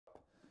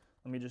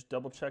Let me just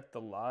double check the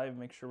live,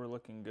 make sure we're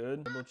looking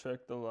good. Double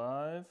check the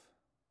live.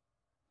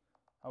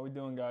 How we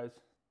doing, guys?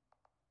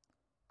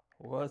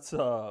 What's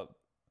up?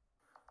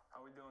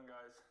 How we doing,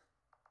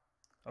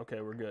 guys?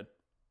 Okay, we're good.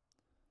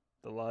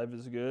 The live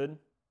is good.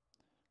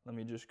 Let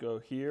me just go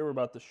here. We're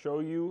about to show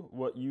you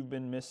what you've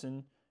been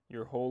missing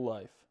your whole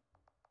life.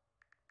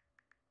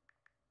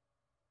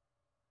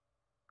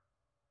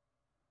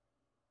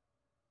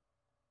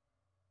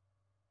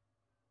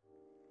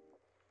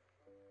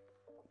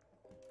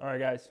 All right,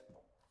 guys.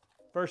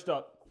 First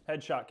up,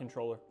 headshot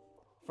controller.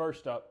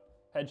 First up,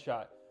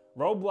 headshot.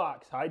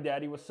 Roblox, hi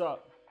daddy, what's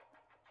up?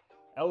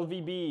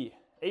 LVB,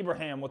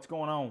 Abraham, what's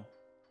going on?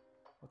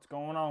 What's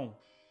going on?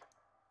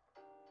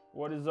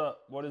 What is up?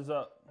 What is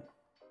up?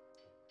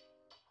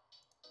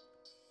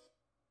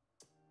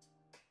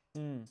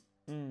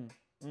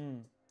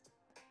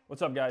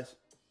 What's up, guys?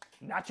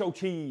 Nacho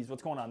cheese,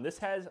 what's going on? This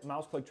has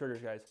mouse click triggers,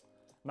 guys.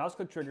 Mouse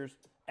click triggers,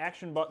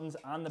 action buttons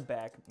on the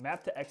back,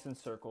 map to X and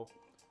circle.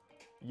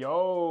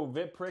 Yo,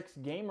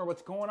 Viprix Gamer,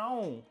 what's going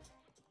on?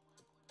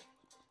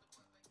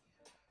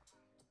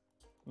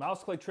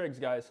 Mouse click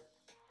trigs, guys.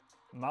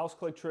 Mouse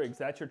click trigs,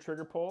 that's your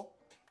trigger pull.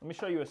 Let me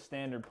show you a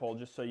standard pull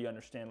just so you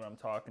understand what I'm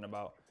talking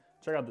about.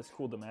 Check out this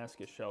cool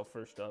Damascus shell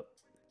first up.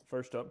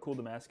 First up, cool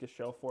Damascus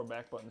shell, 4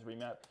 back buttons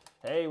remap.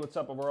 Hey, what's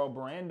up, Aurora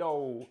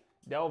Brando?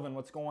 Delvin,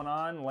 what's going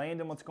on?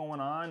 Landon, what's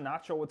going on?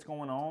 Nacho, what's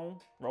going on?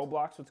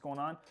 Roblox, what's going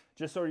on?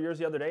 Just ordered yours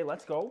the other day.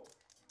 Let's go.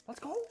 Let's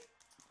go.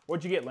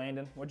 What'd you get,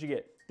 Landon? What'd you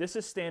get? This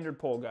is standard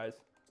pull, guys.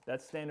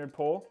 That's standard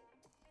pull.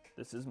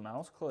 This is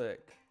mouse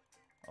click.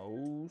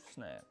 Oh,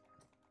 snap.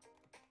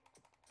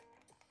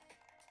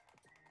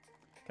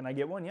 Can I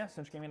get one? Yeah,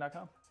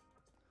 cinchgaming.com.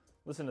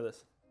 Listen to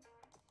this.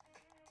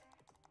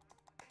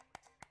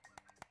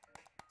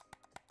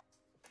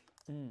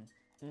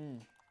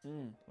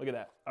 Look at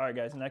that. All right,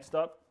 guys, next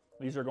up.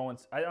 These are going,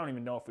 I don't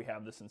even know if we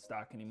have this in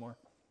stock anymore.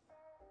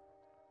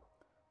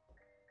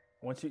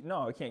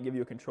 No, I can't give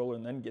you a controller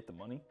and then get the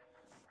money.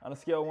 On a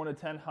scale of 1 to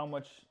 10, how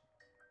much?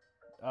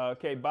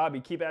 Okay, Bobby,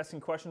 keep asking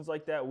questions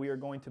like that. We are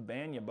going to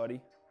ban you, buddy.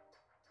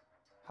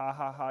 Ha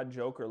ha ha,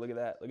 Joker. Look at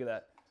that. Look at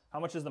that. How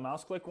much is the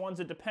mouse click ones?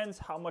 It depends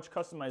how much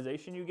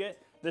customization you get.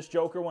 This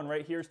Joker one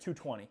right here is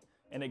 $220,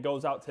 and it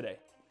goes out today.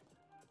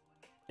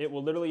 It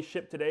will literally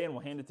ship today, and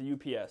we'll hand it to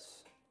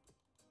UPS.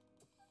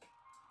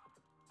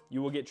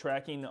 You will get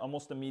tracking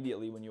almost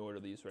immediately when you order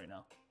these right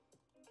now.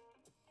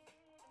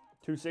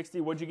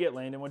 $260. What'd you get,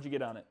 Landon? What'd you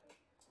get on it?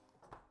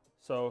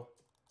 So,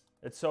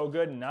 it's so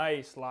good.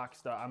 Nice,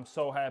 Locksta. I'm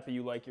so happy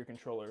you like your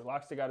controller.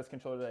 Locksta got his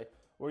controller today.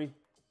 What are you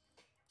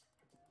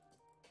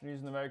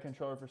using the very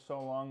controller for so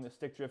long? The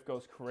stick drift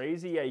goes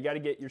crazy. Yeah, you got to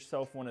get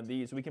yourself one of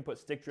these. We can put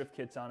stick drift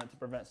kits on it to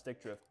prevent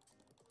stick drift.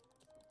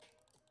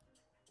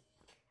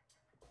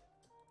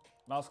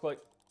 Mouse click,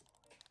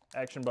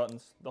 action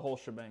buttons, the whole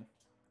shebang.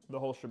 The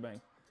whole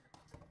shebang.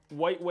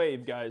 White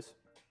wave, guys.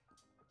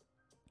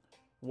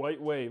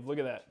 White wave. Look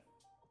at that.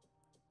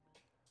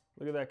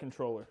 Look at that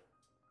controller.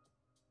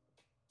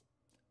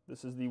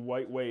 This is the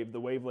white wave. The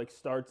wave like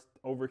starts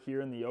over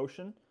here in the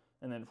ocean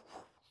and then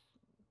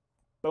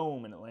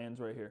boom, and it lands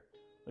right here.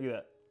 Look at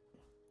that.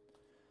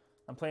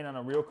 I'm playing on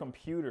a real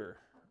computer.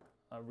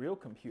 A real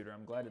computer.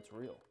 I'm glad it's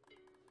real.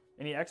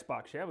 Any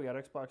Xbox? Yeah, we got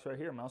Xbox right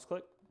here. Mouse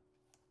click.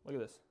 Look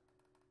at this.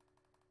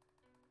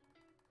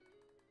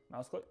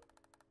 Mouse click.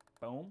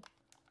 Boom.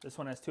 This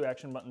one has 2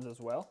 action buttons as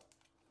well.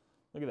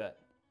 Look at that.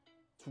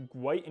 It's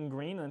white and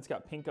green, and it's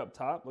got pink up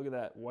top. Look at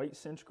that. White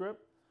cinch grip.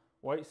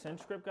 White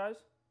cinch grip, guys.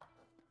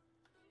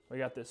 We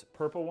got this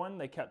purple one.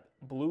 They kept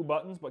blue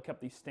buttons, but kept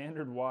the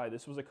standard Y.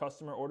 This was a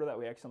customer order that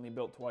we accidentally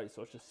built twice,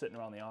 so it's just sitting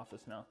around the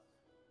office now.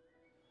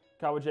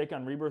 Kawa Jake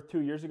on Rebirth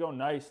 2 years ago.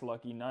 Nice,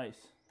 Lucky, nice.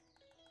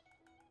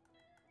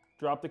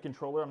 Drop the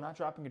controller. I'm not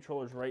dropping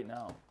controllers right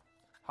now.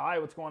 Hi,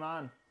 what's going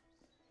on?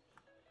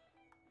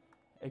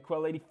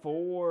 Aquel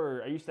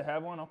 84. I used to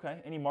have one.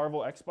 Okay. Any Marvel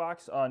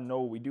Xbox?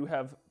 No, we do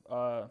have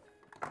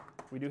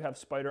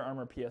Spider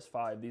Armor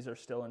PS5. These are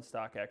still in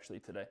stock actually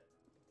today.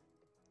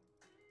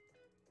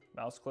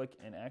 Mouse click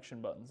and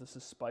action buttons. This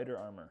is Spider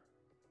Armor.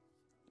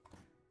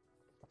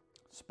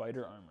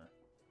 Spider Armor.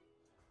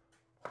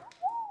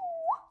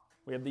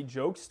 We have the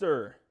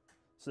Jokester.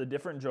 This is a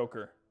different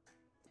Joker.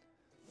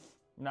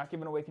 I'm not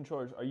giving away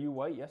controllers. Are you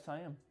white? Yes, I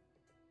am.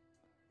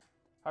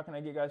 How can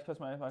I get guys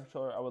customized my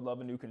controller? I would love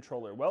a new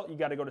controller. Well, you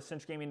got to go to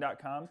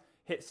cinchgaming.com,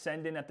 hit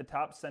send in at the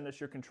top, send us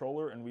your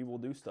controller, and we will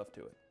do stuff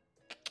to it.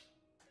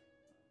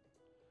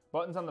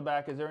 Buttons on the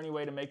back. Is there any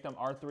way to make them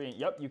R3?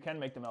 Yep, you can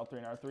make them L3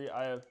 and R3.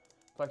 I have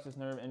plexus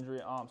nerve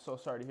injury. Oh, I'm so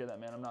sorry to hear that,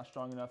 man. I'm not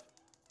strong enough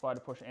to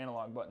push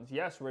analog buttons.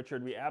 Yes,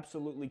 Richard, we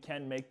absolutely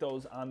can make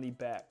those on the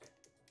back.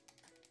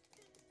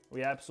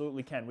 We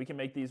absolutely can. We can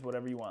make these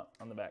whatever you want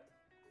on the back.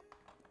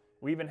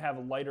 We even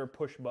have lighter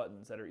push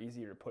buttons that are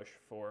easier to push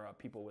for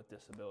people with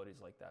disabilities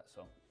like that.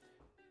 So,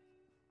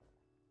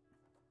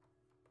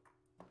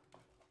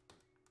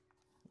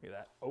 look at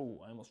that.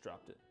 Oh, I almost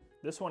dropped it.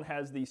 This one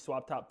has the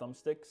swap top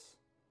thumbsticks.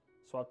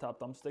 Swap top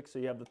thumbsticks. So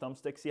you have the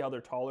thumbsticks. See how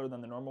they're taller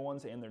than the normal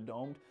ones and they're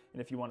domed.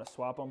 And if you want to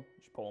swap them,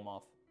 just pull them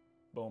off.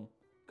 Boom.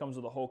 Comes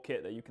with a whole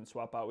kit that you can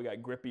swap out. We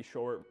got grippy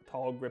short,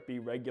 tall grippy,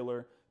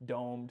 regular,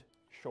 domed,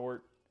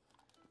 short.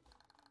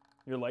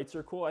 Your lights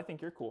are cool. I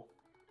think you're cool.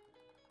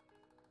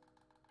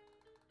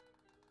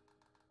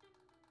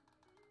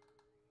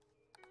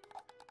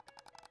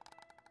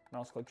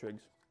 Mouse click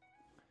trigs.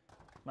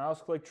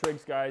 Mouse click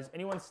trigs, guys.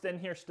 Anyone in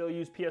here still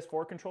use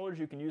PS4 controllers?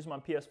 You can use them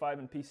on PS5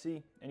 and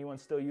PC. Anyone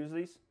still use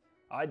these?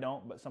 I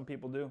don't, but some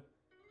people do.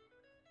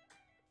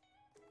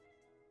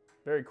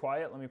 Very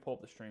quiet. Let me pull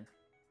up the stream.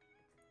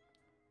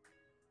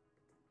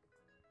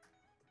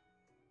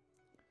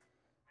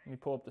 Let me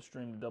pull up the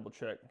stream to double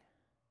check.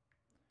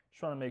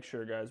 Just want to make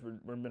sure, guys.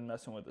 We've been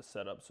messing with the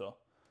setup, so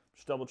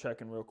just double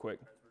checking real quick.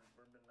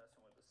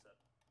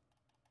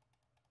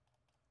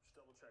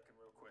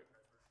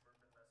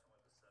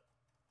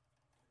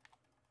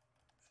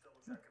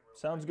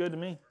 Sounds good to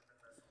me.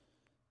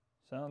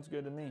 Sounds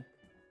good to me.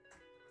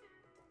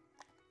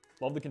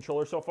 Love the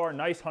controller so far.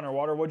 Nice, Hunter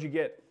Water. What'd you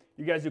get?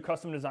 You guys do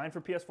custom design for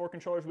PS4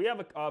 controllers? We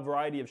have a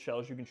variety of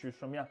shells you can choose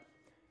from, yeah.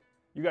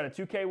 You got a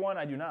 2K one?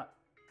 I do not.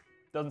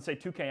 Doesn't say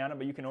 2K on it,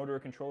 but you can order a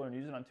controller and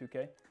use it on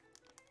 2K.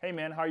 Hey,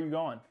 man, how are you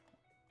going?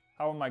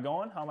 How am I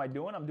going? How am I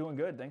doing? I'm doing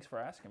good. Thanks for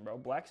asking, bro.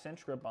 Black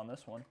cinch grip on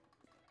this one.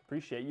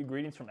 Appreciate you.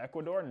 Greetings from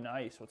Ecuador.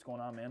 Nice. What's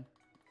going on, man?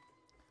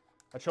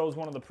 I chose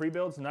one of the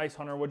pre-builds. Nice,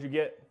 Hunter. What'd you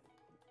get?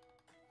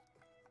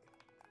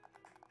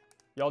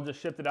 Y'all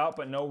just shipped it out,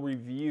 but no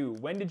review.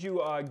 When did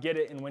you get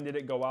it and when did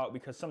it go out?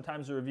 Because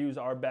sometimes the reviews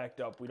are backed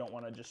up. We don't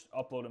want to just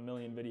upload a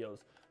million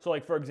videos. So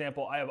like, for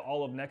example, I have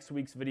all of next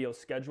week's videos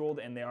scheduled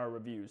and they are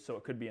reviews, so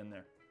it could be in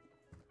there.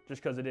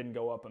 Just because it didn't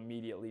go up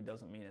immediately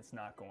doesn't mean it's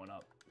not going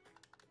up.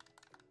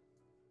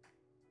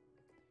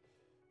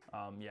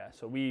 Yeah,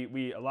 so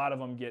a lot of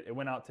them it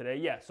went out today.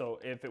 Yeah, so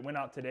if it went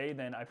out today,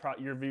 then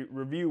your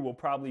review will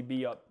probably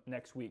be up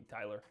next week,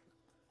 Tyler.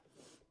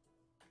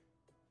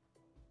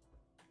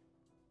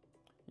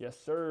 Yes,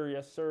 sir.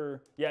 Yes,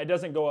 sir. Yeah, it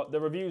doesn't go up. The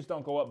reviews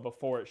don't go up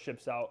before it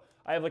ships out.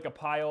 I have like a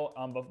pile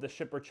of the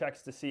shipper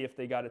checks to see if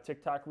they got a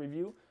TikTok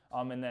review,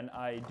 and then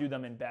I do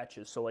them in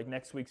batches. So like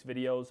next week's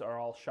videos are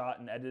all shot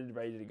and edited,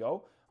 ready to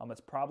go.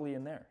 It's probably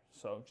in there.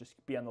 So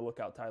just be on the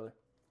lookout, Tyler.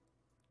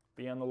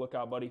 Be on the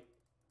lookout, buddy.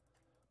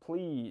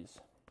 Please.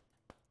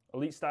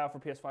 Elite style for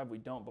PS5, we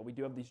don't, but we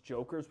do have these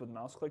jokers with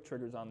mouse click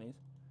triggers on these.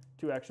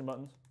 2 action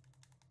buttons.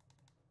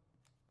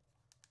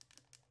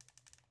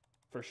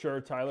 For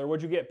sure, Tyler.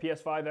 What'd you get?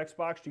 PS5,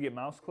 Xbox? Did you get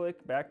mouse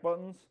click, back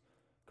buttons,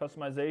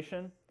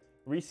 customization?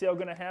 Resale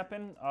gonna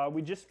happen?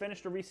 We just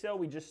finished a resale.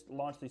 We just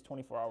launched these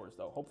 24 hours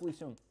though. Hopefully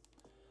soon.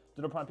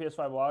 Did it on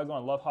PS5 a while ago. I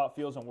love how it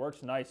feels and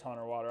works. Nice,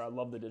 Hunter Water. I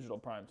love the digital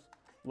primes.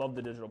 Love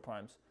the digital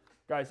primes.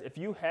 Guys, if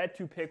you had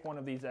to pick one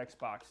of these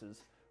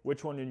Xboxes,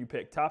 which one did you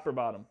pick? Top or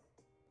bottom?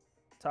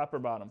 Top or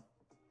bottom?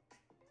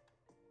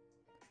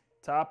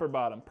 Top or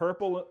bottom?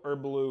 Purple or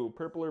blue?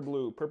 Purple or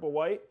blue? Purple,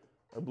 white,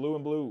 or blue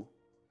and blue?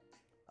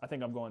 I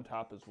think I'm going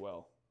top as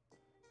well.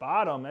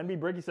 Bottom. NB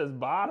Bricky says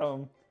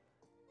bottom.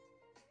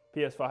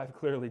 PS5,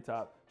 clearly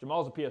top.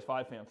 Jamal's a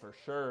PS5 fan for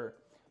sure.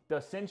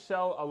 Does Cinch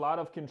sell a lot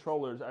of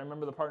controllers? I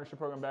remember the partnership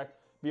program back.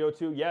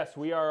 BO2. Yes,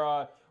 we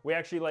are. We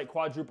actually like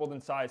quadrupled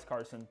in size,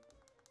 Carson.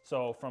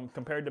 So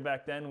compared to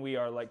back then, we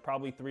are like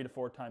probably 3 to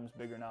 4 times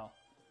bigger now.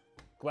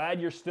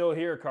 Glad you're still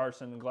here,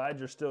 Carson. Glad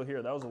you're still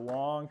here. That was a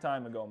long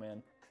time ago,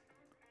 man.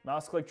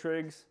 Mouse click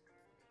trigs.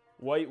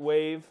 White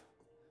wave.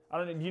 I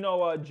don't know. Do you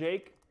know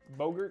Jake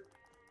Bogert?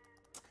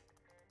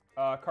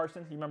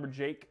 Carson, you remember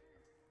Jake?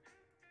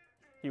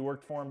 He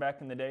worked for him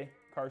back in the day,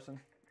 Carson.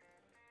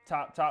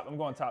 Top. I'm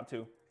going top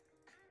 2.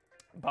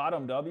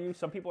 Bottom W.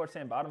 Some people are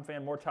saying bottom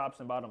fan, more tops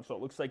than bottom. So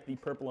it looks like the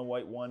purple and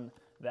white won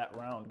that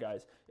round,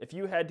 guys. If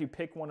you had to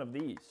pick one of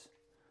these,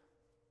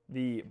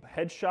 the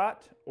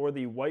headshot or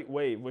the white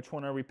wave, which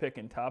one are we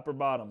picking, top or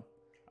bottom?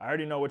 I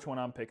already know which one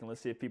I'm picking.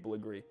 Let's see if people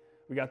agree.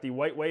 We got the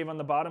white wave on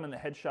the bottom and the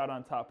headshot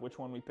on top. Which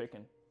one we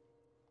picking?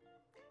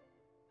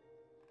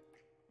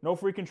 No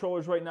free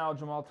controllers right now,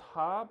 Jamal.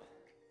 Top.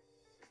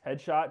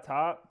 Headshot,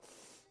 top.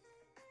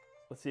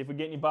 Let's see if we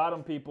get any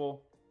bottom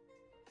people.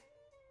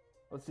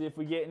 Let's see if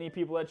we get any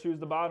people that choose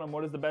the bottom.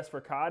 What is the best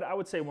for COD? I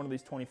would say one of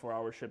these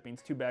 24-hour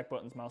shippings. 2 back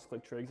buttons, mouse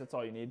click trigs. That's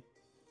all you need.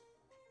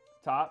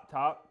 Top,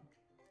 top,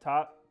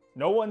 top.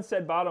 No one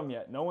said bottom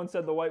yet. No one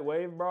said the white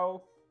wave,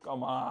 bro.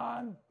 Come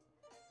on.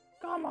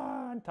 Come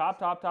on. Top,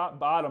 top, top.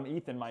 Bottom.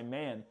 Ethan, my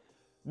man.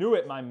 Knew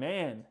it, my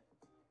man.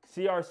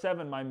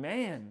 CR7, my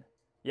man.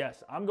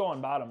 Yes, I'm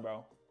going bottom,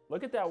 bro.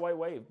 Look at that white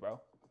wave, bro.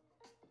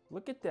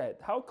 Look at that.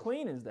 How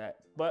clean is that?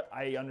 But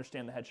I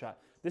understand the headshot.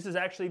 This is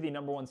actually the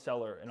 #1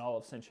 seller in all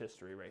of Cinch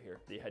history right here,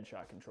 the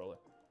headshot controller.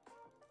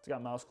 It's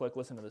got mouse click.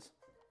 Listen to this.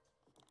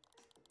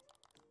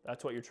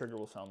 That's what your trigger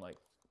will sound like.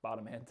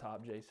 Bottom and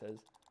top, Jay says.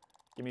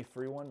 Give me a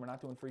free one. We're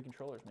not doing free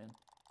controllers, man.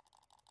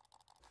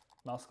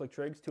 Mouse click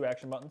trigs, 2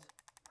 action buttons.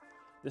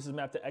 This is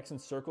mapped to X and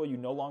circle. You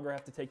no longer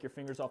have to take your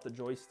fingers off the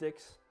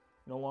joysticks.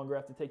 No longer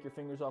have to take your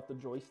fingers off the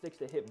joysticks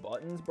to hit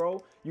buttons,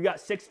 bro. You got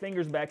 6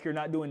 fingers back here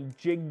not doing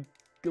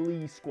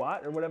jiggly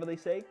squat or whatever they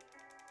say.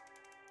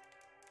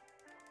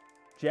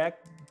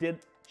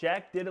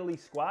 Jack Diddly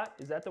Squat.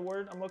 Is that the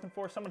word I'm looking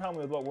for? Someone help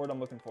me with what word I'm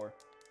looking for.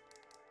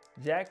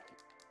 Jack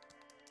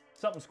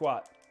something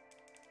squat.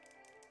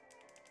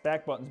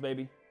 Back buttons,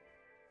 baby.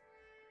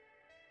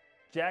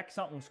 Jack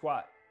something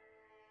squat.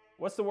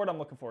 What's the word I'm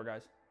looking for,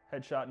 guys?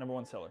 Headshot number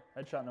 1 seller.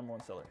 Headshot number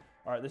 1 seller.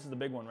 All right, this is the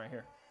big one right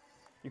here.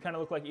 You kind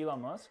of look like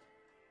Elon Musk.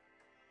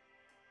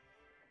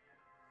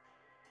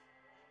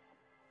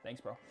 Thanks,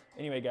 bro.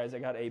 Anyway, guys, I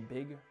got a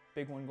big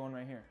one going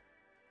right here.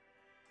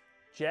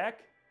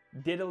 Jack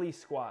Diddly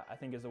Squat, I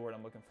think is the word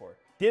I'm looking for.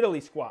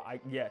 Diddly Squat,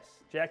 yes.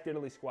 Jack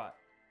Diddly Squat.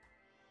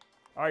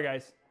 All right,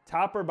 guys,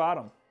 top or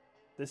bottom?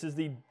 This is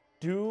the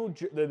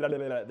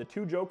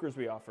two jokers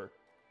we offer.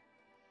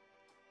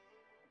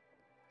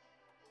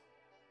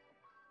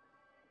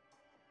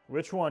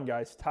 Which one,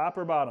 guys? Top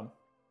or bottom?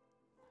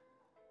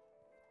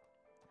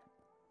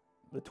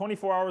 The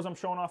 24 hours I'm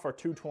showing off are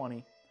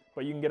 $220,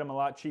 but you can get them a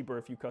lot cheaper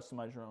if you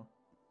customize your own.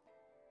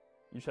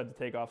 You just have to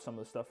take off some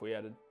of the stuff we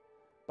added.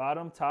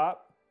 Bottom,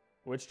 top,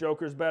 which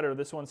joker's better?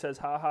 This one says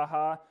ha ha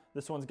ha.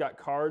 This one's got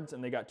cards,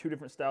 and they got 2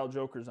 different style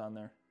jokers on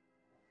there.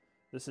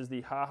 This is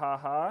the ha ha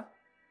ha.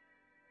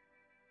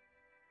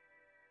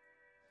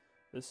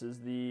 This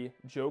is the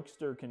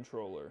Jokester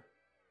controller.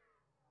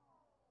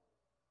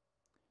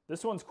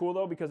 This one's cool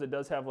though because it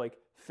does have like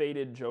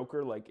faded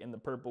Joker like in the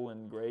purple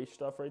and gray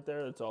stuff right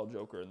there. It's all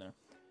Joker in there.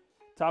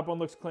 Top one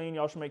looks clean.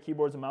 Y'all should make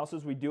keyboards and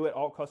mouses. We do it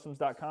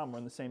altcustoms.com. We're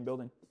in the same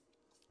building.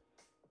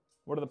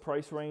 What are the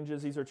price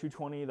ranges? These are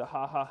 $220. The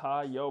ha ha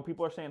ha. Yo,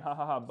 people are saying ha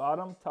ha ha.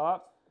 Bottom,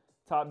 top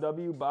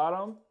W,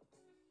 bottom.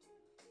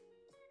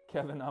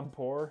 Kevin, I'm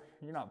poor.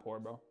 You're not poor,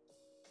 bro.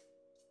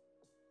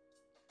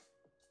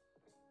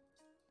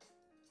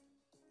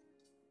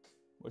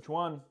 Which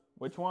one?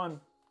 Which one?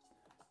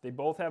 They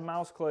both have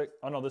mouse click.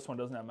 Oh no, this one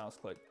doesn't have mouse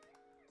click.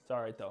 It's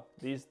all right though.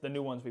 The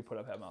new ones we put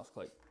up have mouse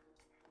click.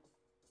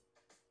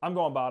 I'm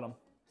going bottom.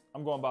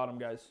 I'm going bottom,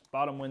 guys.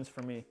 Bottom wins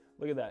for me.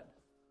 Look at that.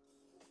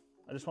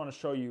 I just want to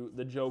show you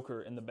the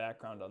Joker in the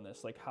background on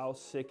this. Like, how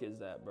sick is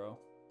that, bro?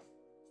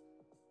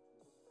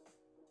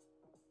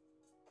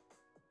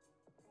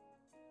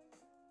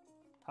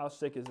 How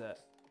sick is that?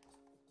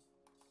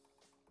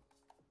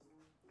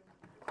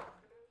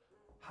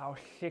 How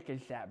sick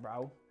is that,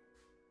 bro?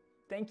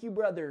 Thank you,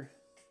 brother.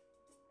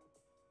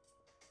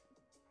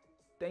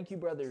 Thank you,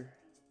 brother.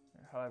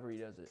 Or however he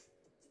does it.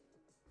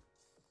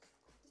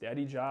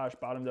 Daddy Josh,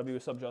 bottom W.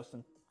 What's up,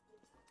 Justin?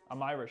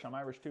 I'm Irish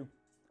too.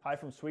 Hi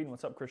from Sweden.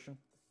 What's up, Christian?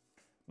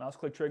 Mouse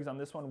click trigs on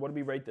this one. What do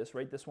we rate this?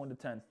 Rate this 1 to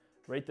 10.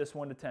 Rate this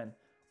 1 to 10.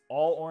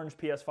 All orange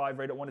PS5,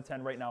 rate it 1 to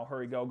 10 right now.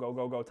 Hurry, go, go,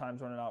 go, go.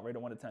 Time's running out. Rate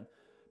it 1 to 10.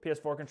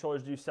 PS4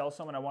 controllers, do you sell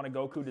some? And I want a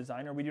Goku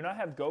designer. We do not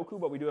have Goku,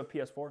 but we do have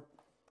PS4.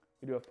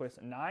 We do have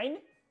PS9. 9?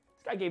 This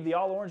guy gave the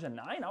all orange a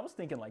 9. I was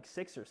thinking like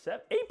 6 or 7.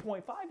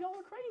 8.5. Y'all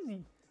are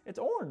crazy. It's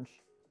orange.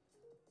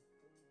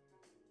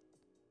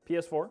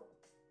 PS4.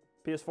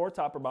 PS4,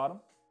 top or bottom?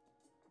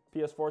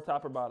 PS4,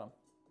 top or bottom?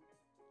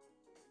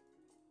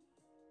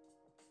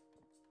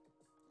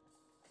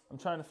 I'm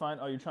trying to find,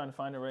 oh, you're trying to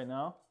find it right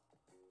now?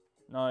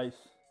 Nice.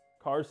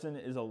 Carson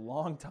is a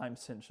longtime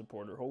Cinch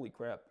supporter. Holy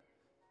crap.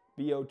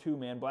 BO2,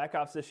 man. Black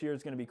Ops this year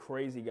is going to be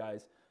crazy,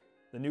 guys.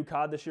 The new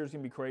COD this year is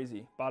going to be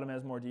crazy. Bottom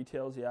has more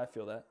details. Yeah, I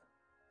feel that.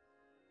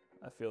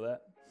 I feel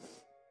that.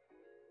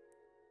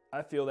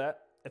 I feel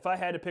that. If I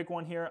had to pick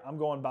one here, I'm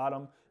going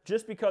bottom.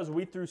 Just because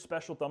we threw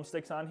special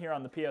thumbsticks on here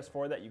on the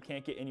PS4 that you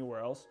can't get anywhere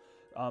else.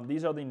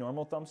 These are the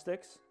normal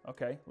thumbsticks.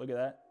 Okay, look at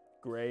that.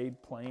 Gray,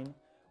 plain.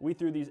 We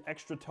threw these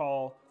extra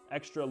tall,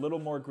 extra, little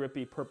more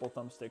grippy purple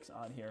thumbsticks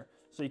on here.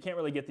 So you can't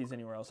really get these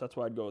anywhere else. That's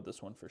why I'd go with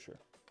this one for sure.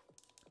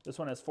 This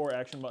one has 4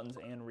 action buttons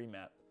and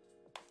remap.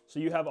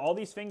 So you have all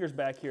these fingers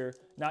back here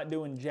not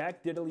doing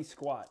jack diddly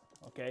squat,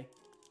 okay?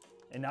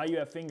 And now you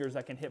have fingers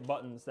that can hit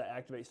buttons that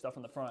activate stuff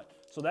in the front.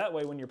 So that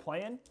way when you're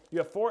playing, you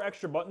have 4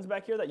 extra buttons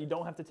back here that you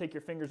don't have to take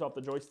your fingers off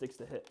the joysticks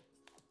to hit.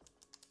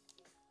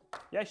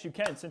 Yes, you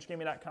can.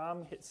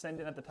 cinchgaming.com, hit send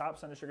in at the top,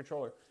 send us your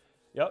controller.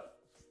 Yep.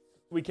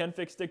 We can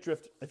fix stick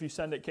drift if you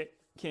send it,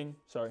 King.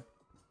 Sorry.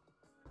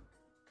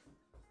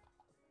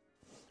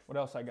 What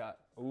else I got?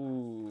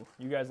 Ooh,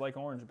 you guys like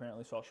orange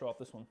apparently, so I'll show off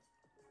this one.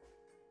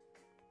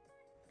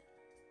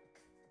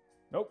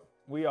 Nope,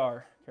 we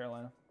are,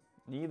 Carolina.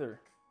 Neither.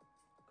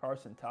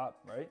 Carson, top,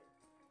 right?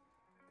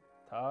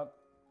 Top.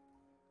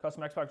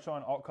 Custom Xbox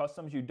controller on alt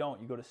customs, you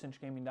don't. You go to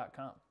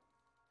cinchgaming.com.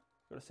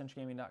 Go to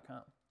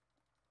cinchgaming.com.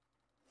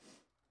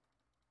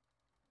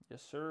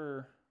 Yes,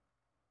 sir.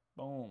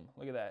 Boom.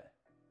 Look at that.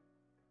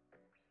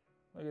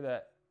 Look at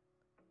that.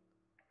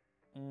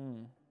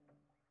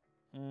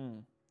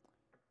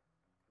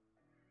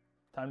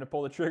 Time to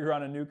pull the trigger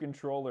on a new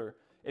controller.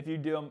 If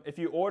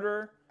you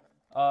order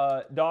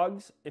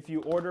dogs, if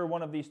you order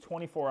one of these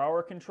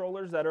 24-hour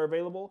controllers that are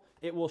available,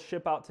 it will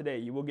ship out today.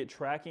 You will get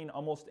tracking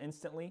almost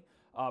instantly,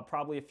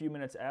 probably a few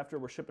minutes after.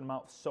 We're shipping them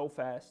out so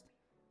fast.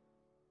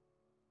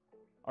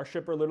 Our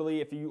shipper literally,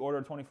 if you order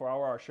a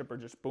 24-hour, our shipper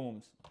just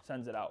booms,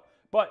 sends it out.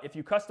 But if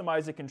you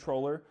customize a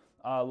controller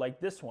like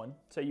this one,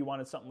 say you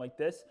wanted something like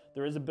this,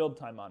 there is a build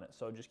time on it,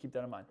 so just keep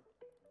that in mind.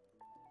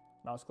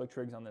 Mouse click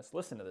trigs on this.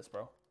 Listen to this,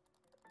 bro.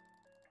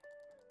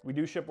 We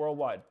do ship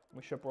worldwide.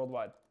 We ship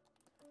worldwide.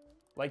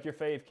 Like your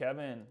fave,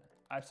 Kevin.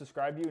 I've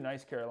subscribed to you.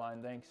 Nice,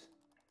 Caroline. Thanks.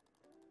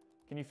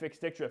 Can you fix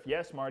stick drift?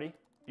 Yes, Marty.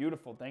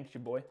 Beautiful. Thanks,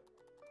 your boy.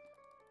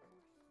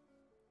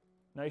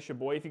 Nice, your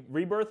boy.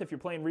 Rebirth, if you're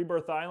playing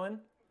Rebirth Island,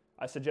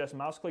 I suggest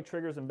mouse click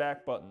triggers and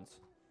back buttons.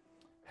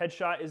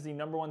 Headshot is the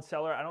 #1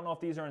 seller. I don't know if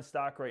these are in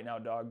stock right now,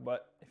 dog,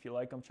 but if you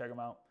like them, check them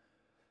out.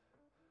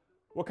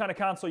 What kind of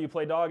console you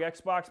play, dog?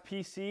 Xbox,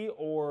 PC,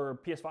 or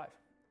PS5?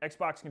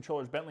 Xbox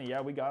controllers, Bentley.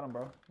 Yeah, we got them,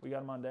 bro. We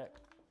got them on deck.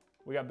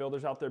 We got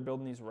builders out there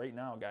building these right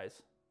now,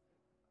 guys.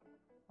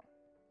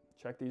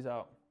 Check these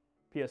out.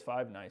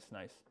 PS5, nice,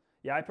 nice.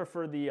 Yeah, I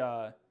prefer the,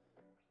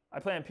 I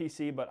play on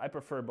PC, but I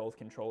prefer both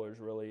controllers,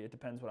 really. It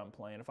depends what I'm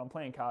playing. If I'm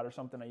playing COD or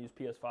something, I use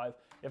PS5.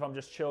 If I'm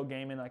just chill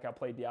gaming, like I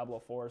play Diablo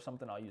 4 or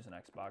something, I'll use an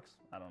Xbox.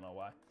 I don't know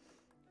why.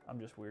 I'm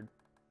just weird.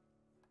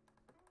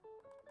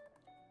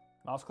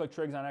 Mouse click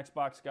trigs on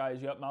Xbox,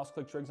 guys. Yep, mouse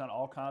click trigs on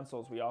all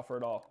consoles. We offer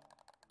it all.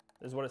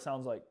 This is what it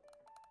sounds like.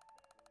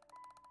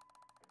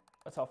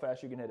 That's how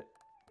fast you can hit it.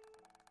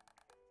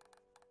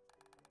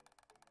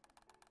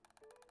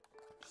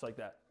 Just like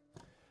that.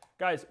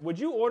 Guys, would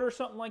you order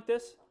something like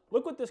this?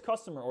 Look what this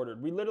customer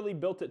ordered. We literally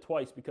built it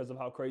twice because of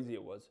how crazy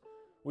it was.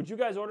 Would you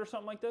guys order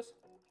something like this?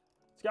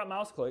 It's got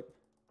mouse click.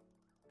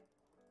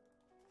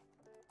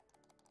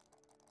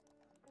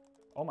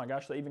 Oh my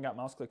gosh, they even got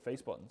mouse click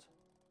face buttons.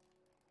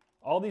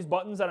 All these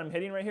buttons that I'm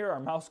hitting right here are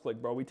mouse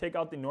click, bro. We take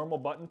out the normal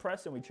button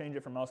press and we change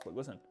it for mouse click.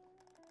 Listen.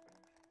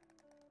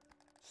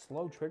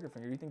 Slow trigger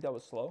finger. You think that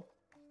was slow?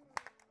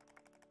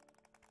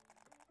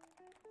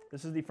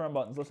 This is the front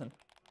buttons. Listen.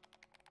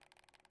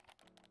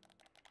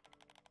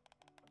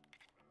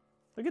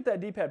 Look at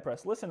that D-pad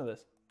press. Listen to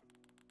this.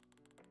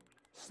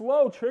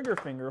 Slow trigger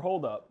finger.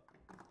 Hold up.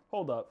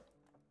 Hold up.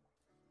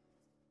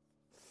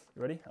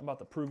 You ready? I'm about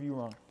to prove you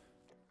wrong.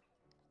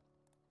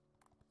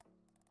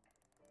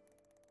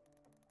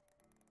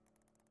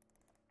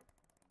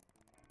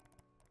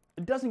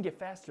 It doesn't get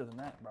faster than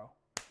that, bro.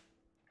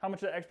 How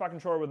much of the Xbox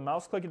controller with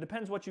mouse click? It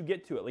depends what you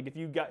get to it. Like if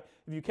you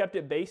kept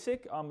it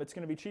basic, it's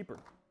gonna be cheaper.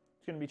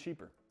 It's gonna be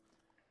cheaper.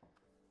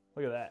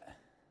 Look at that.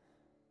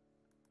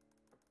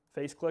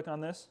 Face click on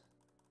this.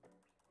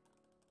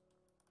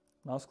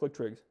 Mouse click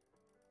trigs.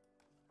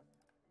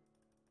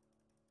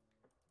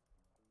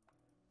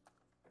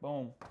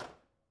 Boom.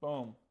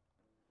 Boom.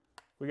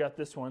 We got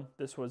this one.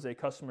 This was a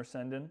customer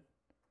send-in.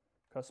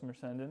 Customer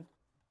send-in.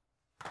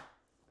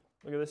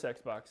 Look at this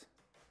Xbox.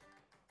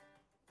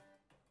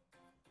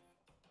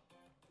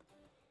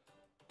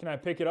 Can I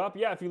pick it up?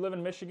 Yeah, if you live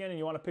in Michigan and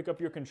you want to pick up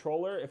your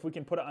controller, if we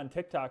can put it on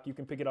TikTok, you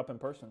can pick it up in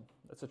person.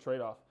 That's a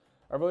trade-off.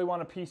 I really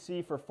want a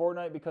PC for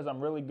Fortnite because I'm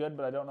really good,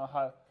 but I don't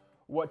know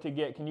what to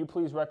get. Can you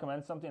please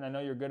recommend something? I know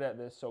you're good at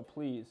this, so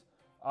please.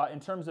 In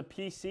terms of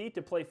PC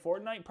to play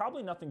Fortnite,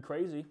 probably nothing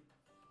crazy.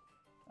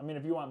 I mean,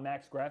 if you want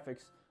max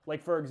graphics.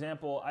 Like, for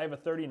example, I have a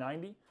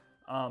 3090,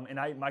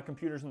 and my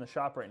computer's in the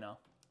shop right now.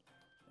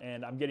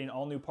 And I'm getting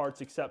all new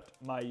parts except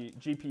my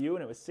GPU,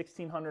 and it was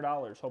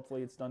 $1,600.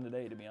 Hopefully it's done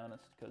today, to be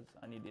honest, because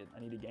I need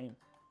a game.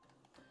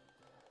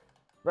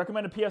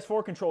 Recommend a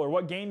PS4 controller.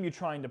 What game you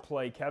trying to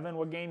play, Kevin?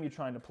 What game you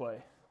trying to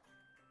play?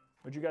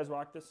 Would you guys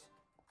rock this?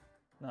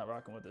 Not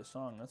rocking with this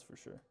song, that's for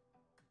sure.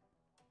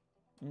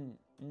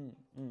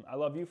 I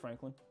love you,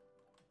 Franklin.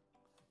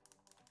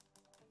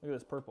 Look at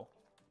this purple.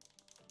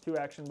 2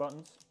 action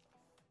buttons.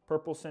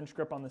 Purple cinch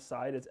grip on the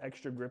side. It's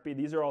extra grippy.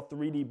 These are all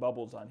 3D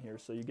bubbles on here,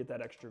 so you get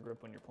that extra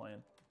grip when you're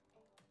playing.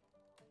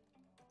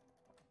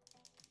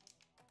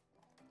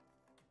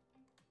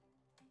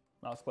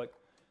 Mouse click.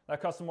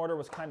 That custom order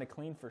was kind of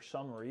clean for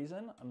some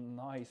reason.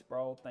 Nice,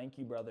 bro. Thank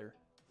you, brother.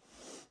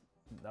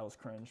 That was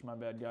cringe. My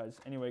bad, guys.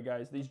 Anyway,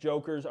 guys, these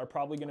jokers are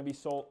probably going to be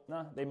sold.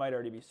 Nah, they might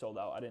already be sold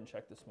out. I didn't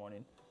check this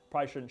morning.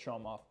 Probably shouldn't show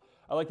them off.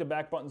 I like the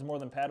back buttons more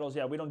than paddles.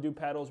 Yeah, we don't do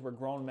paddles. We're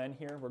grown men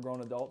here. We're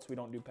grown adults. We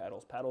don't do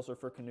paddles. Paddles are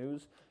for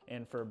canoes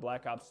and for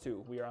Black Ops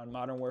 2. We are on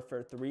Modern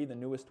Warfare 3, the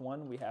newest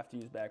one. We have to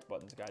use back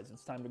buttons, guys.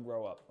 It's time to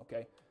grow up,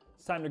 okay?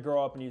 It's time to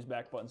grow up and use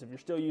back buttons. If you're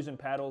still using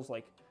paddles,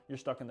 like, you're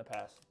stuck in the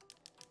past.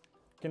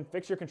 Can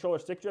fix your controller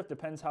stick drift.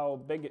 Depends how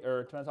big,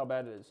 or depends how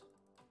bad it is.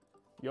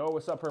 Yo,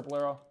 what's up, Purple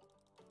Arrow?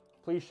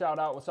 Please shout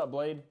out. What's up,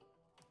 Blade?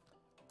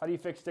 How do you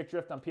fix stick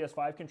drift on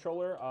PS5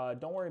 controller?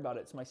 Don't worry about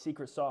it. It's my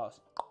secret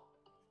sauce.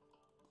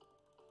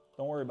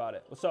 Don't worry about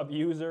it. What's up,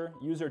 user?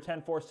 User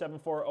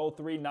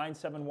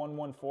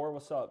 1047403971114.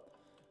 What's up?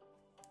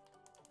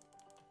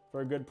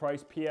 For a good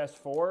price,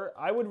 PS4.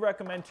 I would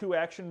recommend 2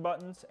 action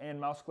buttons and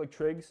mouse click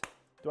trigs.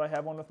 Do I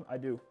have one with me? I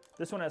do.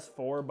 This one has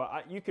 4,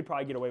 but you could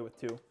probably get away with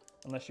 2,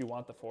 unless you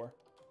want the 4.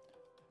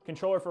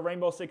 Controller for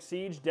Rainbow Six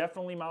Siege,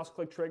 definitely mouse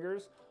click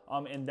triggers,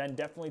 and then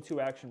definitely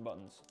 2 action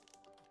buttons.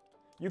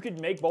 You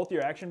could make both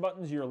your action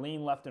buttons your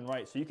lean left and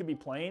right. So you could be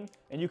playing,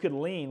 and you could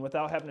lean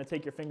without having to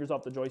take your fingers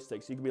off the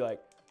joystick. So you could be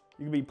like,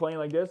 you could be playing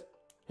like this,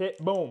 hit,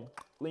 boom,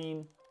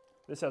 lean.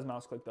 This has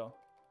mouse click though.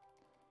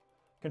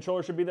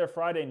 Controller should be there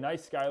Friday.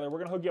 Nice, Skylar. We're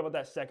gonna hook you up with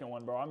that second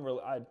one, bro.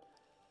 I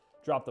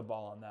dropped the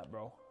ball on that,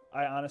 bro.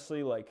 I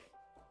honestly, like,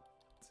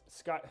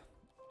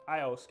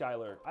 I owe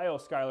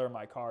Skylar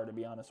my car, to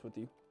be honest with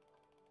you.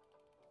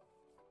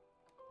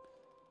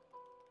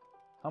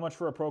 How much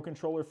for a Pro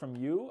controller from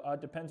you?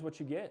 Depends what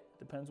you get.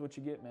 Depends what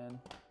you get, man.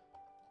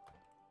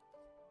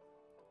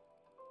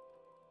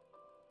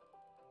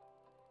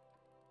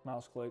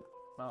 Mouse click,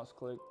 mouse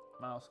click,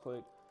 mouse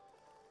click.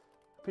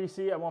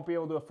 PC, I won't be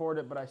able to afford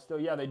it, but I still,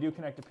 yeah, they do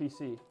connect to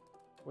PC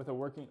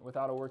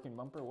without a working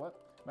bumper. What?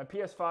 My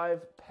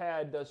PS5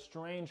 pad does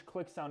strange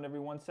click sound every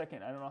 1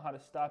 second. I don't know how to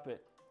stop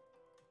it.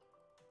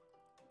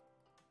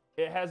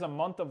 It has a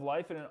month of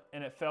life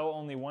and it fell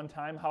only one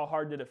time. How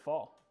hard did it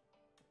fall?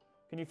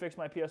 Can you fix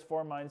my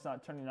PS4? Mine's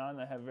not turning on.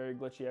 I have very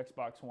glitchy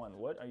Xbox One.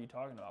 What are you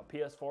talking about?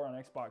 PS4 on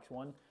Xbox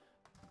One?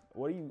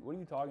 What are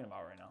you talking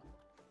about right now?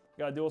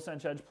 Got a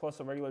DualSense Edge plus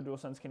a regular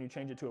DualSense. Can you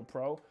change it to a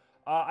Pro?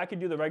 I could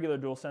do the regular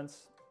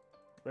DualSense.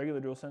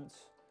 Regular DualSense.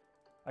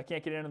 I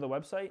can't get into the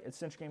website. It's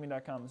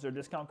cinchgaming.com. Is there a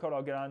discount code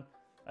I'll get on?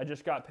 I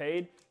just got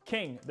paid.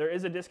 King, there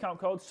is a discount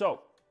code.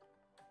 So,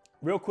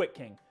 real quick,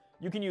 King.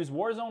 You can use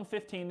Warzone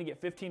 15 to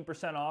get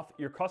 15% off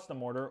your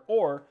custom order,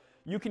 or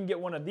you can get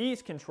one of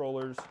these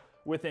controllers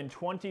within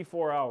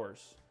 24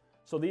 hours.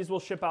 So these will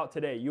ship out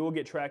today. You will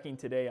get tracking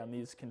today on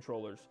these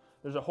controllers.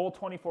 There's a whole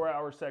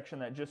 24-hour section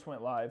that just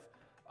went live,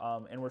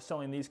 and we're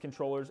selling these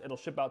controllers. It'll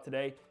ship out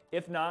today.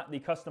 If not, the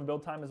custom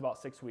build time is about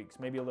 6 weeks,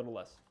 maybe a little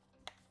less.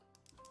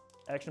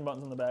 Action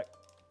buttons on the back.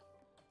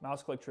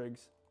 Mouse click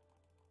trigs.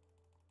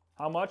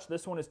 How much?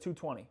 This one is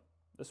 $220.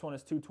 This one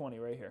is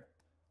 $220 right here.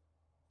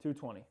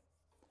 $220.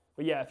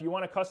 But yeah, if you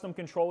want a custom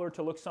controller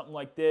to look something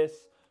like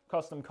this,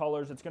 custom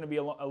colors, it's going to be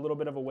a little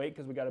bit of a wait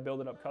because we got to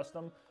build it up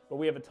custom. But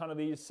we have a ton of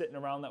these sitting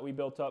around that we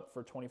built up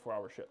for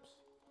 24-hour ships.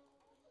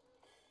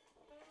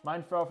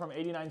 Mine fell from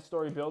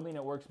 89-story building.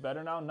 It works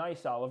better now.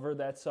 Nice, Oliver.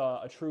 That's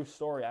a true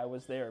story. I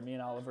was there. Me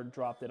and Oliver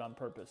dropped it on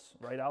purpose.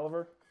 Right,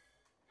 Oliver?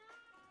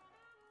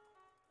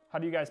 How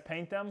do you guys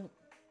paint them?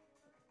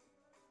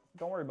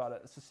 Don't worry about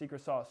it. It's a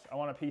secret sauce. I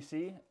want a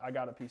PC. I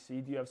got a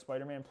PC. Do you have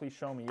Spider-Man? Please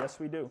show me. Yes,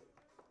 we do.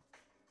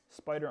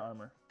 Spider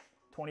armor.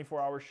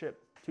 24-hour ship.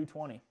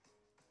 $220.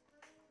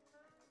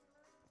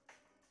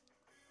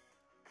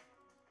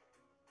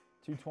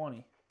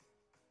 $220.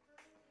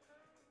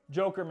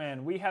 Joker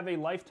Man, we have a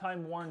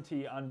lifetime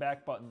warranty on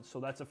back buttons,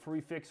 so that's a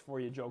free fix for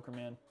you, Joker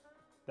Man.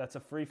 That's a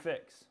free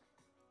fix.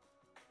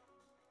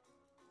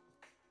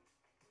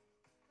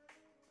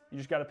 You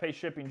just got to pay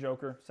shipping,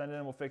 Joker. Send it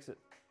in, we'll fix it.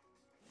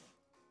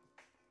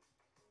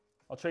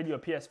 I'll trade you a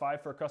PS5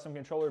 for a custom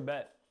controller.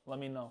 Bet. Let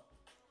me know.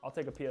 I'll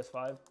take a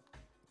PS5.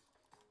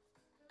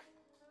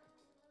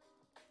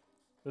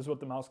 This is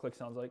what the mouse click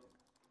sounds like.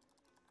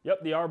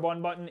 Yep, the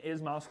R1 button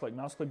is mouse click.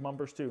 Mouse click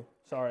bumpers too.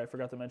 Sorry, I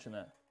forgot to mention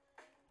that.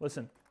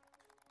 Listen.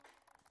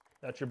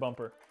 That's your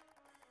bumper.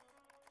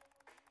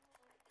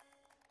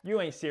 You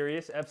ain't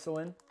serious,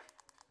 Epsilon.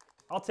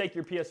 I'll take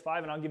your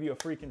PS5 and I'll give you a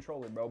free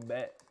controller, bro.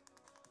 Bet.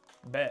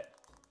 Bet.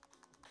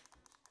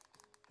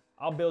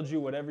 I'll build you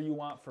whatever you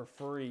want for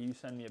free. You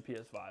send me a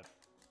PS5.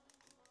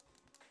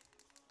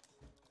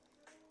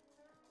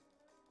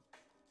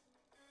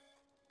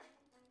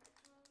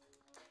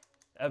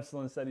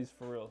 Epsilon said he's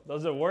for real.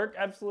 Does it work,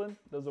 Epsilon?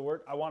 Does it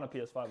work? I want a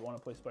PS5. I want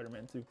to play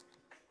Spider-Man 2.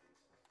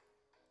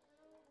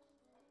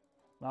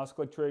 Mouse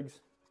click trigs.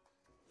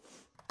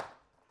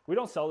 We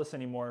don't sell this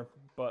anymore,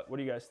 but what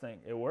do you guys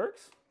think? It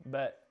works?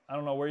 Bet. I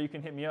don't know where you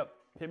can hit me up.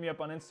 Hit me up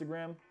on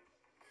Instagram.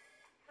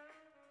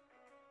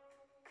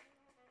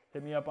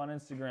 Hit me up on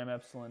Instagram,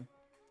 Epsilon.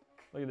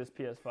 Look at this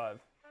PS5.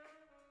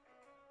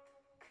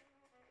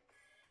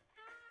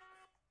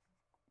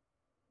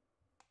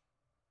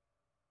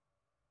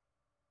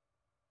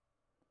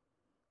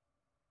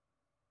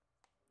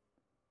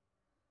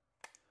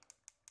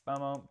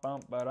 Bum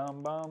bum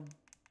ba-dum bum.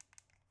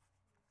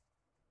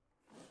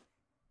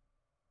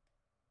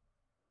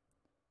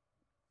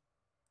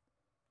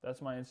 That's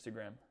my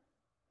Instagram.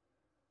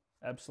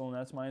 Epsilon,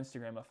 that's my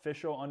Instagram.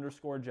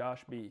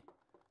 Official_Josh B.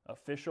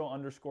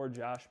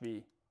 Official_Josh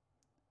B.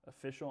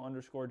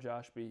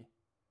 Official_Josh B.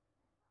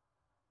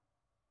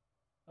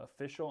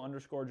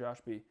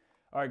 Official_Josh B.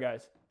 All right,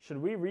 guys. Should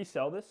we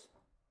resell this?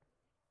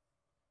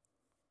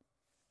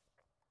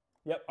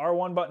 Yep,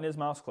 R1 button is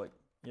mouse click.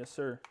 Yes,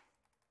 sir.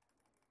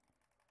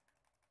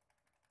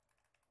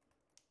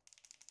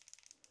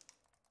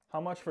 How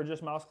much for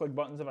just mouse click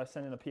buttons if I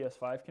send in a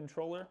PS5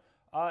 controller?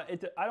 I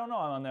don't know.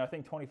 I'm on there. I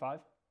think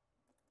 25.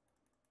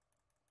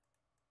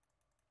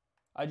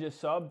 I just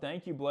subbed.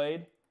 Thank you,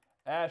 Blade.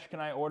 Ash, can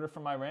I order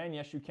from Iran?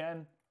 Yes, you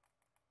can.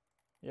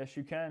 Yes,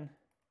 you can.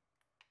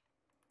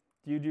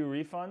 Do you do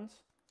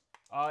refunds?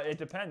 It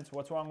depends.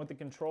 What's wrong with the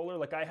controller?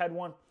 Like I had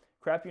one,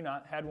 crap you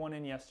not, had one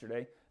in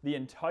yesterday. The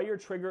entire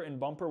trigger and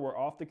bumper were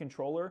off the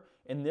controller,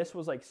 and this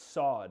was like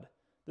sawed.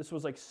 This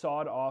was like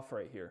sawed off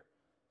right here.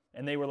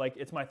 And they were like,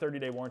 it's my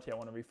 30-day warranty, I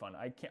want a refund.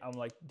 I'm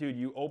like, dude,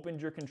 you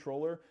opened your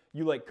controller,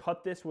 you like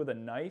cut this with a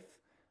knife.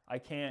 I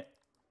can't.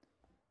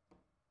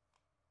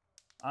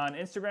 On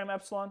Instagram,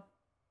 Epsilon.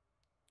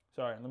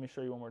 Sorry, let me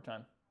show you one more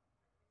time.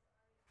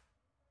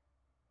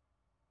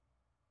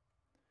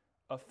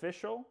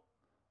 Official_Josh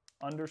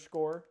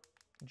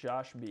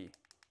B.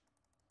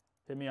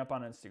 Hit me up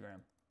on Instagram.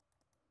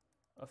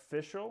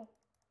 Official_Josh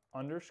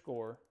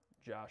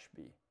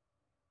B.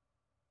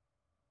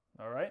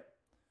 All right.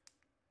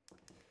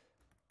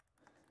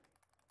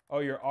 Oh,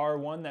 your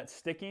R1 that's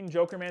sticking.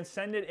 Joker Man,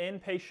 send it in,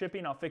 pay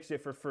shipping, I'll fix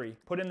it for free.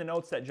 Put in the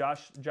notes that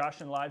Josh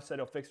in live said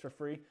he'll fix for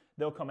free.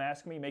 They'll come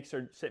ask me. Make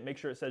sure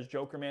it says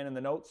Joker Man in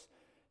the notes.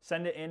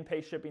 Send it in,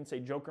 pay shipping, say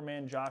Joker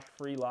Man, Josh,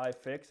 free live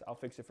fix. I'll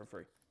fix it for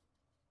free.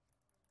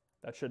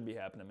 That shouldn't be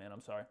happening, man.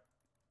 I'm sorry.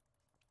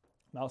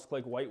 Mouse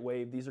click, white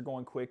wave. These are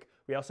going quick.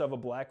 We also have a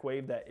black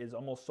wave that is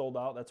almost sold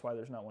out. That's why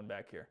there's not one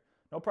back here.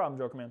 No problem,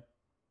 Joker Man.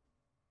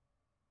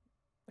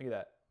 Look at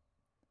that.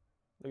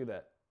 Look at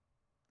that.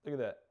 Look at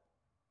that.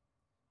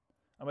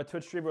 I'm a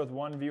Twitch streamer with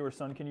one viewer.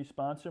 Son, can you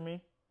sponsor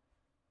me?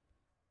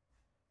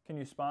 Can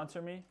you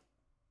sponsor me?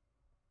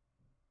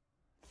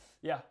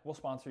 Yeah, we'll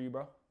sponsor you,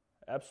 bro.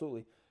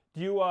 Absolutely.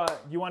 Do you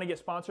want to get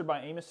sponsored by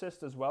Aim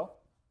Assist as well?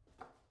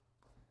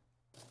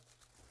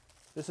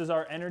 This is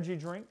our energy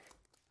drink.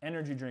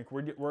 Energy drink.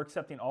 We're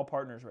accepting all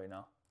partners right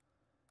now.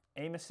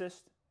 Aim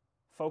Assist,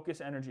 Focus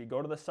Energy.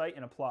 Go to the site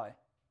and apply.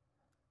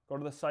 Go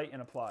to the site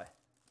and apply.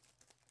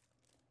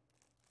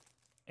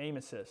 Aim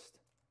Assist.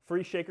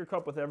 Free shaker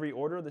cup with every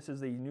order. This is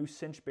the new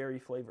cinch berry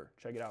flavor.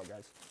 Check it out,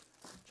 guys.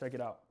 Check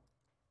it out.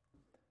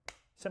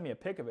 Send me a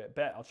pic of it.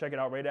 Bet. I'll check it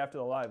out right after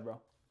the live, bro.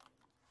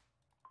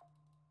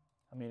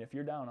 I mean, if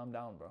you're down, I'm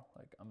down, bro.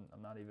 Like,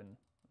 I'm not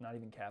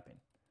even capping.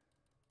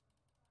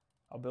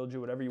 I'll build you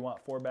whatever you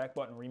want. 4 back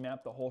button,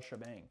 remap the whole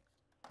shebang.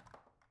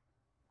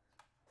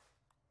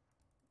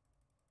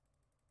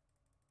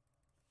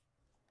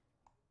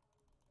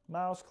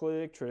 Mouse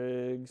click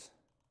trigs.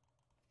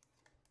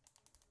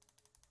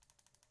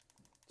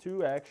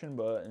 2 action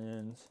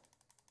buttons.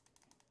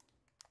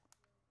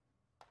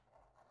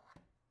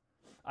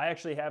 I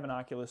actually have an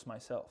Oculus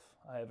myself.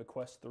 I have a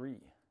Quest 3,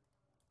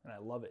 and I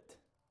love it.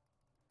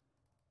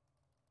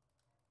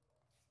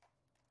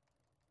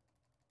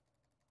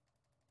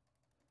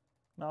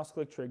 Mouse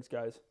click trigs,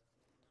 guys.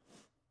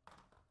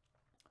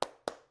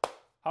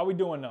 How we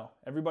doing now?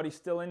 Everybody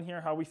still in here?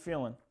 How we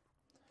feeling?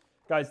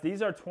 Guys,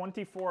 these are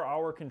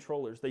 24-hour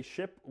controllers. They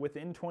ship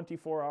within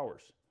 24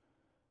 hours.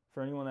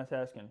 For anyone that's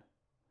asking.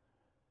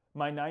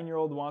 My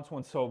 9-year-old wants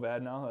one so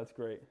bad now. That's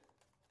great.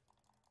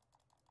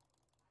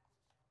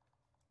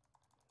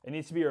 It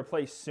needs to be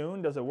replaced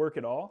soon. Does it work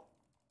at all?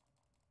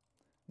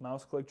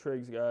 Mouse click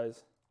trigs,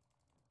 guys.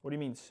 What do you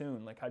mean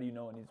soon? Like, how do you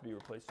know it needs to be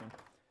replaced soon?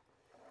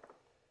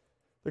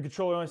 The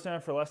controller only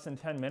stands for less than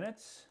 10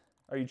 minutes.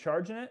 Are you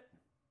charging it?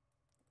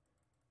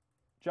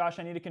 Josh,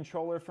 I need a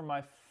controller for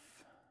my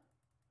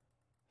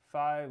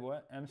 5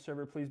 M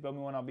server. Please build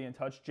me one. I'll be in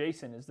touch.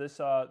 Jason, is that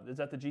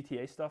the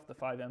GTA stuff? The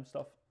 5M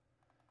stuff?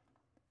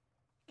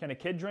 Can a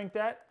kid drink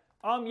that?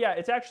 Yeah,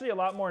 it's actually a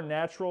lot more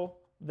natural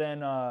than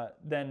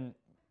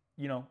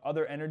you know,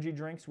 other energy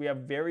drinks. We have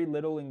very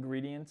little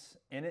ingredients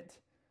in it.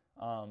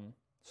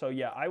 So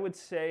yeah, I would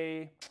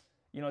say,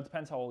 you know, it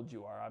depends how old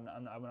you are. I'm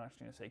not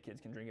actually going to say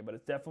kids can drink it, but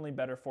it's definitely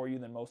better for you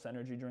than most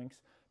energy drinks.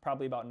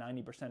 Probably about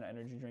 90% of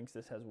energy drinks.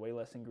 This has way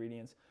less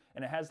ingredients,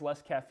 and it has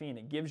less caffeine.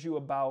 It gives you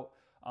about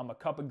a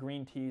cup of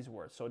green tea's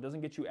worth, so it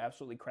doesn't get you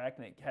absolutely cracked,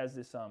 and it has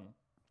this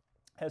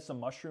has some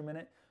mushroom in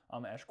it,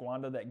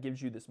 ashwagandha, that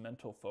gives you this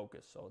mental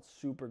focus. So it's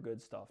super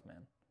good stuff,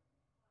 man.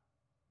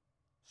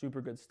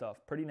 Super good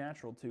stuff. Pretty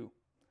natural too.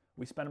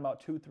 We spent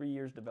about 2-3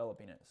 years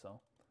developing it,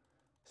 so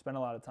spent a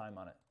lot of time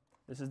on it.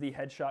 This is the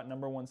Headshot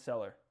 #1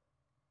 seller.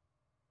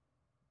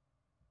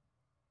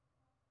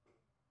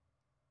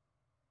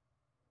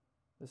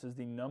 This is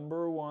the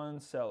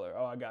 #1 seller.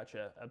 Oh, I got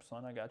you,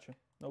 Epsilon. I got you.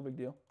 No big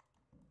deal.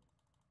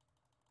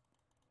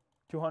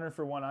 200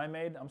 for one I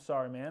made. I'm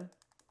sorry, man.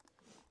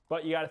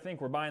 But you got to think,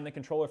 we're buying the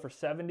controller for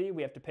 70.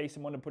 We have to pay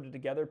someone to put it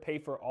together, pay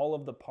for all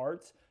of the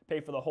parts,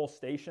 pay for the whole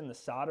station, the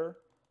solder,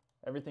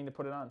 everything to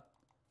put it on.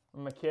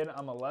 I'm a kid.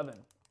 I'm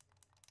 11.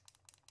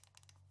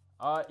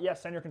 Yeah,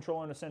 send your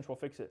controller in a cinch. We'll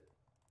fix it.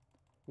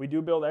 We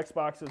do build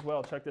Xbox as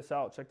well. Check this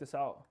out. Check this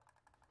out.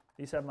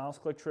 These have mouse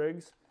click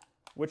trigs.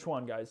 Which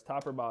one, guys?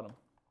 Top or bottom?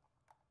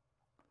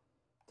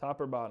 Top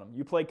or bottom?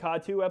 You play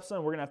COD 2,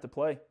 Epsilon? We're going to have to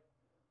play.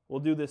 We'll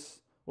do this.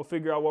 We'll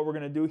figure out what we're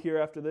going to do here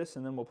after this,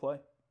 and then we'll play.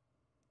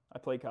 I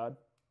play COD,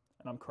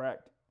 and I'm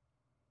cracked.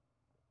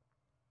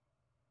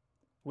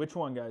 Which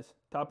one, guys?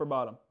 Top or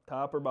bottom?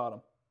 Top or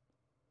bottom?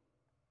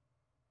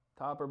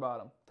 Top or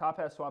bottom? Top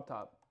has swap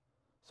top.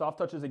 Soft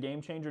touch is a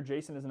game changer.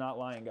 Jason is not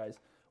lying, guys.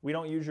 We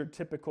don't use your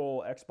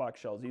typical Xbox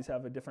shells. These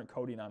have a different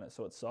coating on it,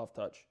 so it's soft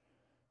touch.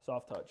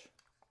 Soft touch.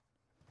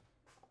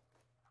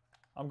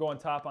 I'm going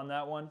top on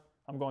that one.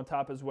 I'm going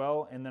top as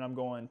well, and then I'm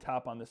going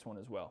top on this one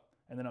as well.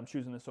 And then I'm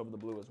choosing this over the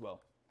blue as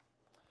well.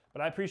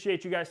 But I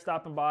appreciate you guys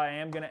stopping by. I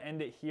am going to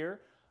end it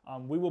here.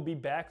 We will be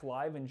back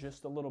live in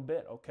just a little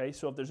bit, okay?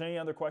 So if there's any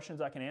other questions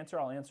I can answer,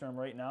 I'll answer them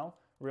right now,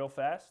 real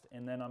fast,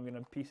 and then I'm going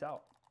to peace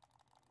out.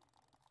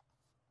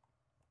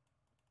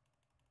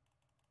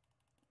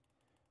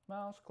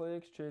 Mouse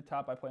clicks,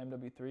 top, I play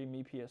MW3,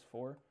 me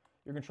PS4.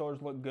 Your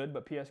controllers look good,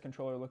 but PS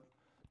controller look,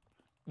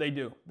 they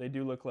do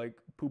look like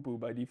poo-poo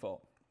by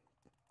default.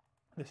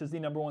 This is the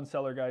 #1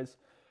 seller, guys.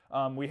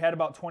 We had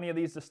about 20 of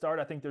these to start.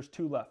 I think there's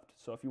 2 left.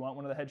 So if you want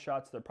one of the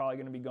headshots, they're probably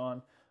going to be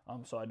gone.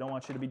 So I don't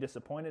want you to be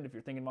disappointed if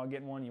you're thinking about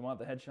getting one, you want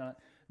the headshot.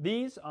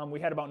 These, we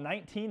had about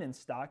 19 in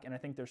stock, and I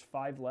think there's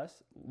 5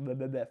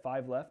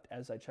 left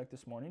as I checked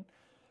this morning.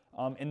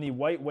 In the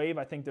white wave,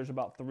 I think there's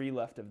about 3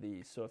 left of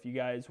these. So if you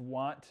guys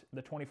want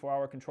the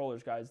 24-hour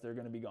controllers, guys, they're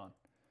going to be gone.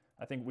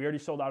 I think we already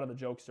sold out of the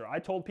Jokester. I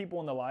told people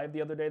in the live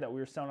the other day that we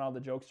were selling out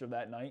of the Jokester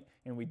that night,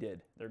 and we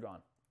did. They're gone.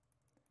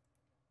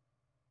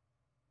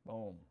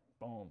 Boom,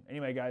 boom.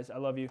 Anyway, guys, I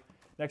love you.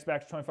 Next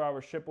batch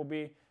 24-hour ship will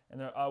be,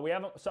 and we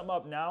have something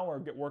up now or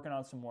working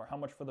on some more. How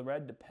much for the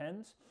red?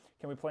 Depends.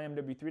 Can we play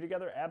MW3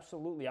 together?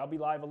 Absolutely. I'll be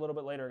live a little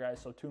bit later, guys,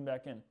 so tune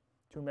back in.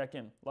 Tune back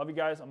in. Love you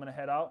guys. I'm going to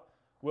head out.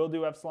 Will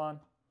do, Epsilon.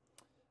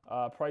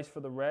 Price for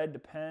the red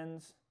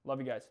depends. Love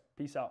you guys.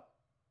 Peace out.